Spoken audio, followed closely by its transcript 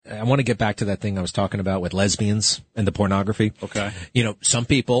I want to get back to that thing I was talking about with lesbians and the pornography. Okay. You know, some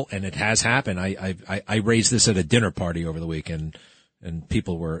people, and it has happened. I raised this at a dinner party over the weekend, and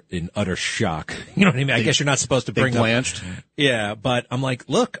people were in utter shock. You know what I mean? I guess you're not supposed to bring blanched. Yeah, but I'm like,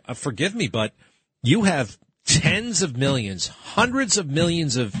 look, forgive me, but you have tens of millions, hundreds of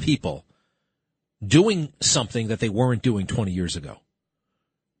millions of people doing something that they weren't doing 20 years ago.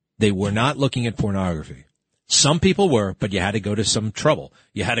 They were not looking at pornography. Some people were, but you had to go to some trouble.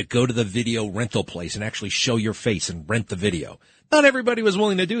 You had to go to the video rental place and actually show your face and rent the video. Not everybody was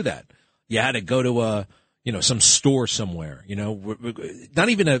willing to do that. You had to go to some store somewhere, not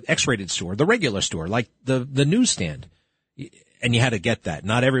even an X-rated store, the regular store, like the newsstand. And you had to get that.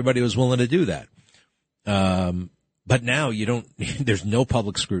 Not everybody was willing to do that. But now there's no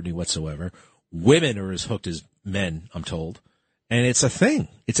public scrutiny whatsoever. Women are as hooked as men, I'm told. And it's a thing.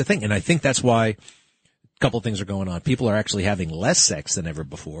 It's a thing. And I think that's why a couple of things are going on. People are actually having less sex than ever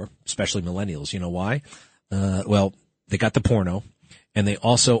before, especially millennials. You know why? Well, they got the porno, and they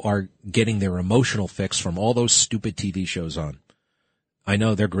also are getting their emotional fix from all those stupid TV shows on. I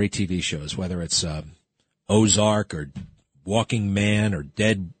know they're great TV shows, whether it's Ozark or Walking Man or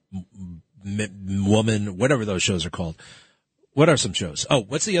Dead Woman, whatever those shows are called. What are some shows? Oh,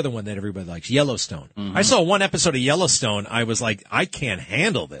 what's the other one that everybody likes? Yellowstone. Mm-hmm. I saw one episode of Yellowstone. I was like, I can't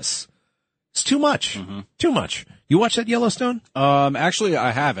handle this. It's too much. Mm-hmm. Too much. You watch that Yellowstone? Actually,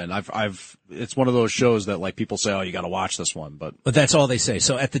 I haven't. It's one of those shows that like people say, oh, you got to watch this one, but that's all they say.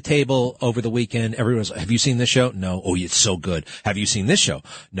 So at the table over the weekend, everyone's like, have you seen this show? No. Oh, it's so good. Have you seen this show?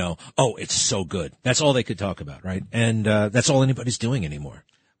 No. Oh, it's so good. That's all they could talk about, right? And that's all anybody's doing anymore.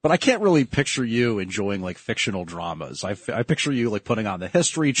 But I can't really picture you enjoying like fictional dramas. I picture you like putting on the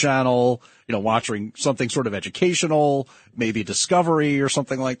History Channel, watching something sort of educational, maybe Discovery or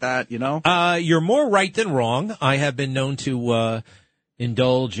something like that, You're more right than wrong. I have been known to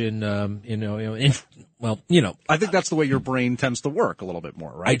indulge in, I think that's the way your brain tends to work a little bit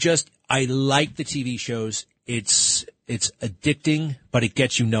more, right? I like the TV shows. It's addicting, but it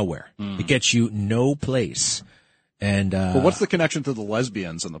gets you nowhere. It gets you no place. And but what's the connection to the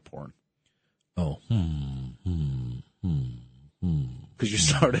lesbians in the porn? Oh, because you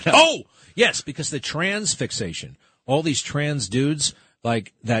started out. Oh, yes, because the trans fixation. All these trans dudes,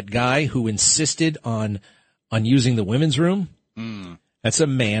 like that guy who insisted on using the women's room. That's a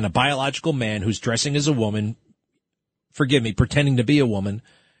man, a biological man who's dressing as a woman. Forgive me, pretending to be a woman.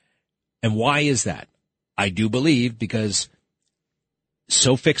 And why is that? I do believe because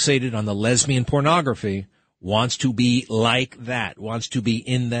so fixated on the lesbian pornography. Wants to be like that, wants to be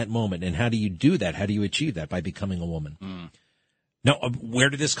in that moment. And how do you do that? How do you achieve that? By becoming a woman. Now,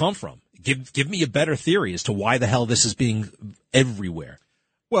 where did this come from? Give me a better theory as to why the hell this is being everywhere.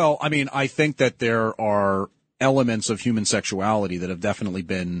 Well, I mean, I think that there are elements of human sexuality that have definitely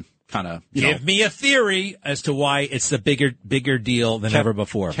been kind of, Give me a theory as to why it's the bigger deal than ever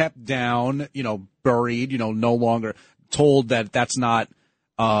before. Kept down, buried, no longer told that that's not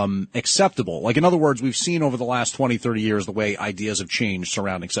acceptable. Like, in other words, we've seen over the last 20, 30 years the way ideas have changed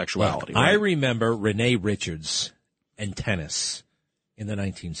surrounding sexuality. Right? I remember Renee Richards and tennis in the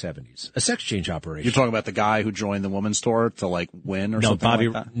 1970s. A sex change operation. You're talking about the guy who joined the women's store to, like, win or something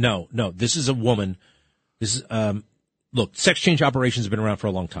like that? No. This is a woman. This is, look, sex change operations have been around for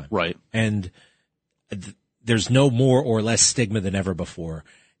a long time. Right. And there's no more or less stigma than ever before.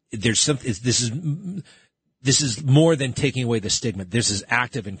 This is more than taking away the stigma. This is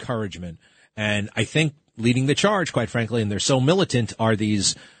active encouragement. And I think leading the charge, quite frankly, and they're so militant, are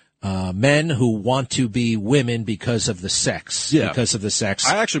these men who want to be women because of the sex. Yeah. Because of the sex.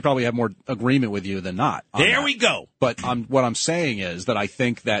 I actually probably have more agreement with you than not. There we go. But what I'm saying is that I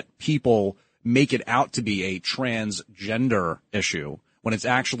think that people make it out to be a transgender issue when it's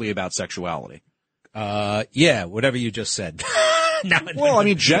actually about sexuality. Yeah, whatever you just said. Well, I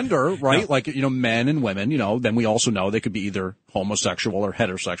mean, gender, right? No. Like, men and women, then we also know they could be either homosexual or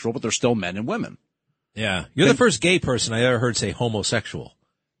heterosexual, but they're still men and women. Yeah. You're the first gay person I ever heard say homosexual.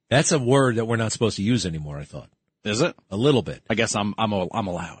 That's a word that we're not supposed to use anymore, I thought. Is it? A little bit. I guess I'm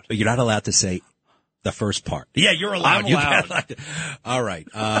allowed. But you're not allowed to say the first part. Yeah, you're allowed. I'm allowed. All right.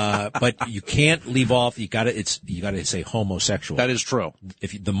 But you can't leave off. You gotta say homosexual. That is true.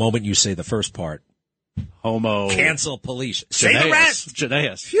 The moment you say the first part, homo. Cancel police. Say the rest.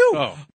 Janaeus. Phew. Oh.